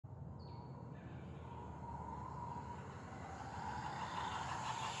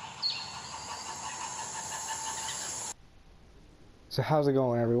So how's it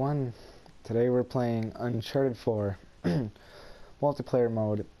going, everyone? Today we're playing Uncharted 4 multiplayer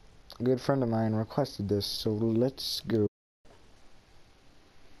mode. A good friend of mine requested this, so let's go.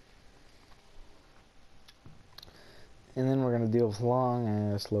 And then we're gonna deal with long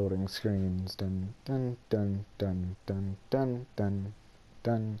ass loading screens. Dun dun dun dun dun dun dun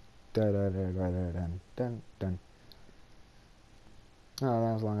dun dun dun dun dun dun dun. Oh,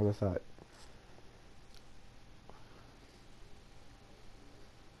 not as long as I thought.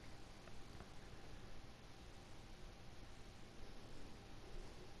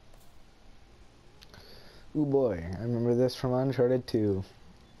 Ooh boy, I remember this from Uncharted 2.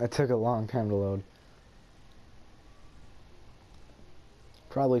 That took a long time to load.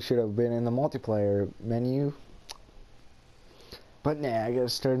 Probably should have been in the multiplayer menu. But nah, I gotta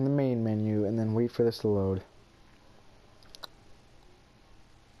start in the main menu and then wait for this to load.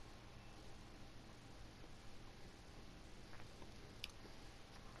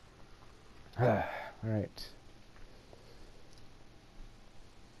 Alright.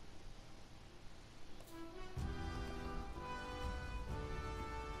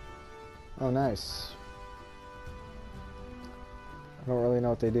 Oh, nice. I don't really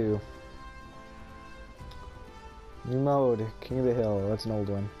know what they do. New mode, King of the Hill. That's an old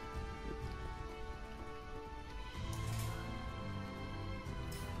one.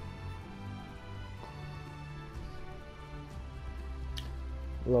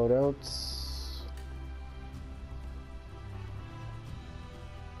 Loadouts.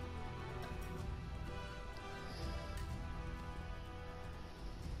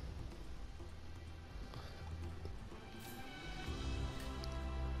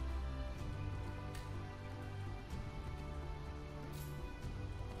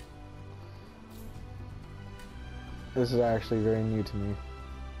 This is actually very new to me.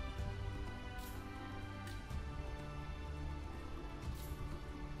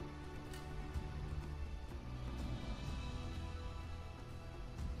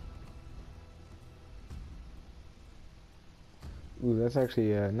 Ooh, that's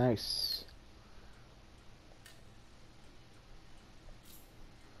actually nice.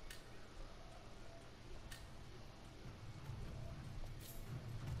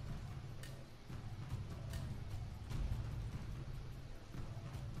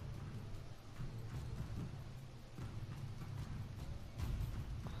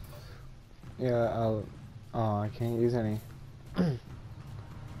 Yeah, I'll... Oh, I can't use any.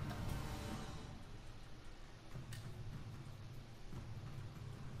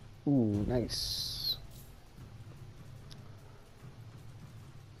 Ooh, nice.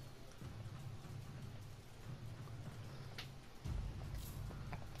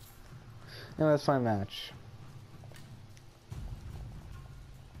 Yeah, let's find match.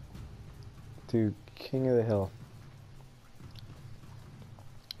 To King of the Hill.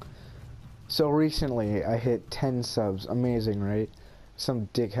 So recently, I hit 10 subs. Amazing, right? Some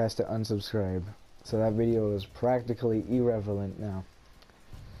dick has to unsubscribe. So that video is practically irrelevant now.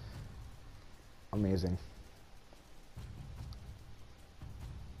 Amazing.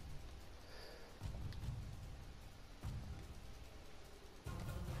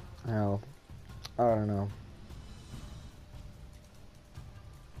 Hell, I don't know.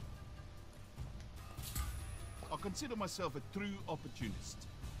 I consider myself a true opportunist.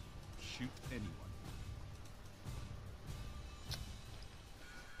 Shoot anyone.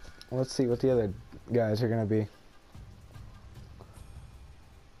 Let's see what the other guys are gonna be.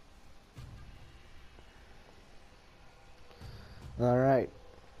 Alright.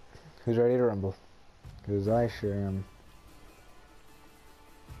 Who's ready to rumble? Because I sure am.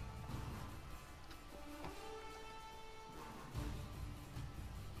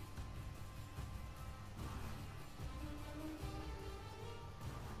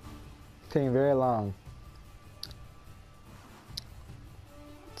 Taking very long.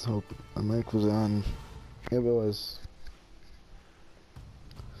 Let's hope my mic was on. If it was.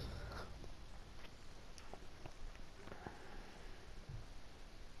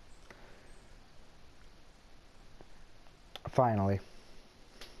 Finally.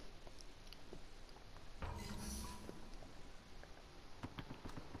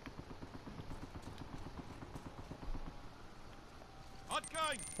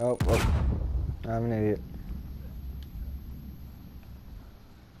 Oh, I'm an idiot.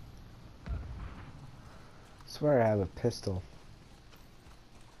 I swear I have a pistol.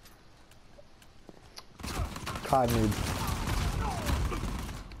 COD noob.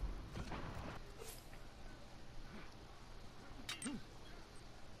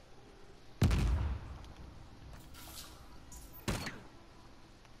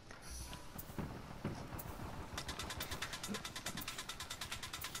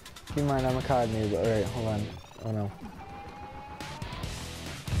 Keep in mind I'm a COD noob. Alright, hold on. Oh no.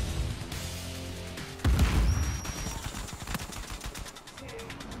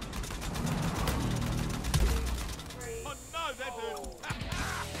 Oh no, that hurt.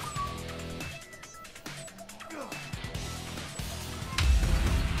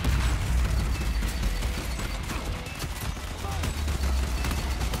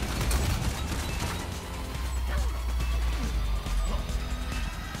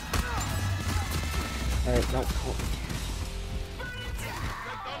 Alright, no.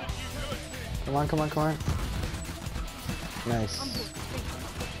 Come on, come on, come on. Nice.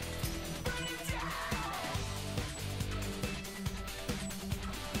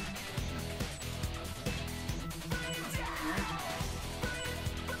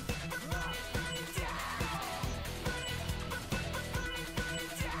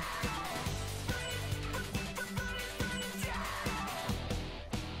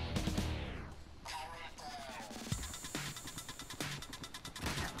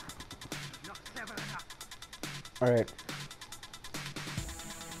 Alright.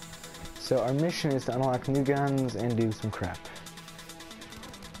 So our mission is to unlock new guns and do some crap.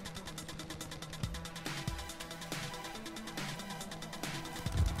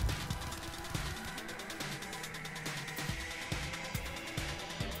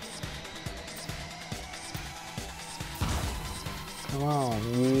 Come on,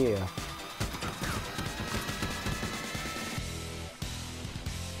 yeah.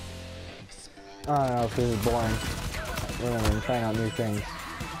 I don't know if this is boring. I'm trying out new things.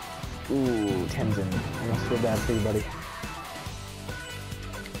 Ooh, Tenzin. I must feel bad for you, buddy.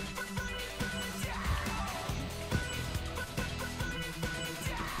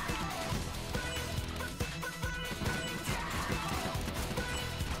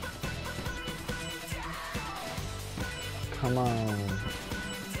 Come on.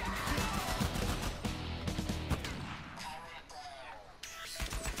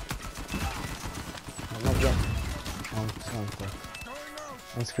 Not yet.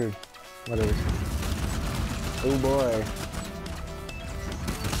 I'm screwed. Whatever. Oh boy.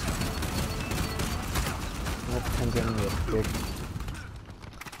 Nope, Tenzin, you dick.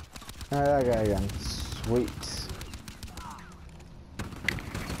 Alright, that guy again. Sweet.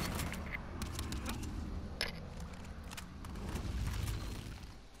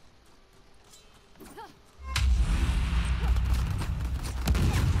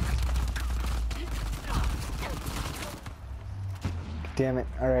 Damn it.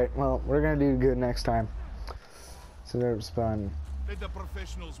 Alright, well, we're gonna do good next time. So that was fun. Let the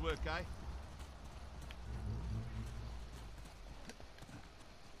professionals work, eh?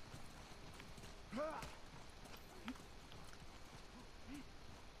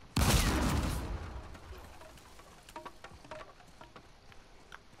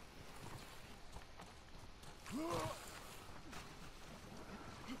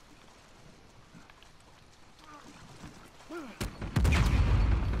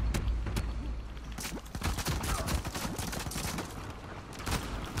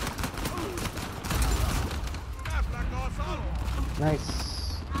 Nice.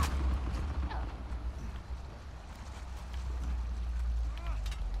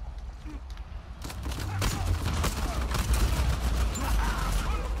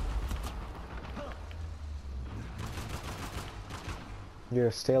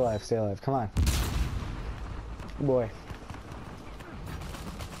 Stay alive, stay alive. Come on. Good boy.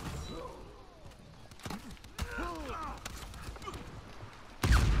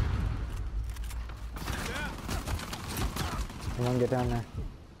 Come on, get down there.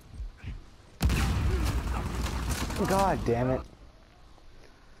 God damn it.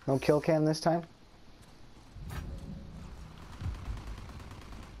 No kill cam this time?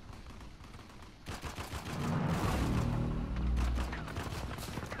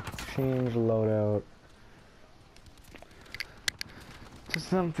 Change loadout to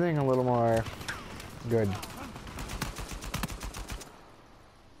something a little more good.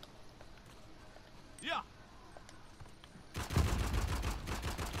 Yeah.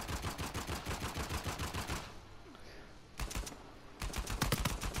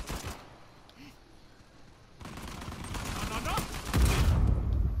 No.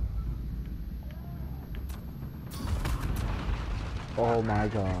 Oh my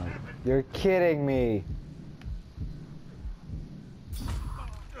god. You're kidding me.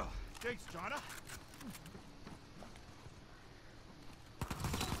 Thanks, China.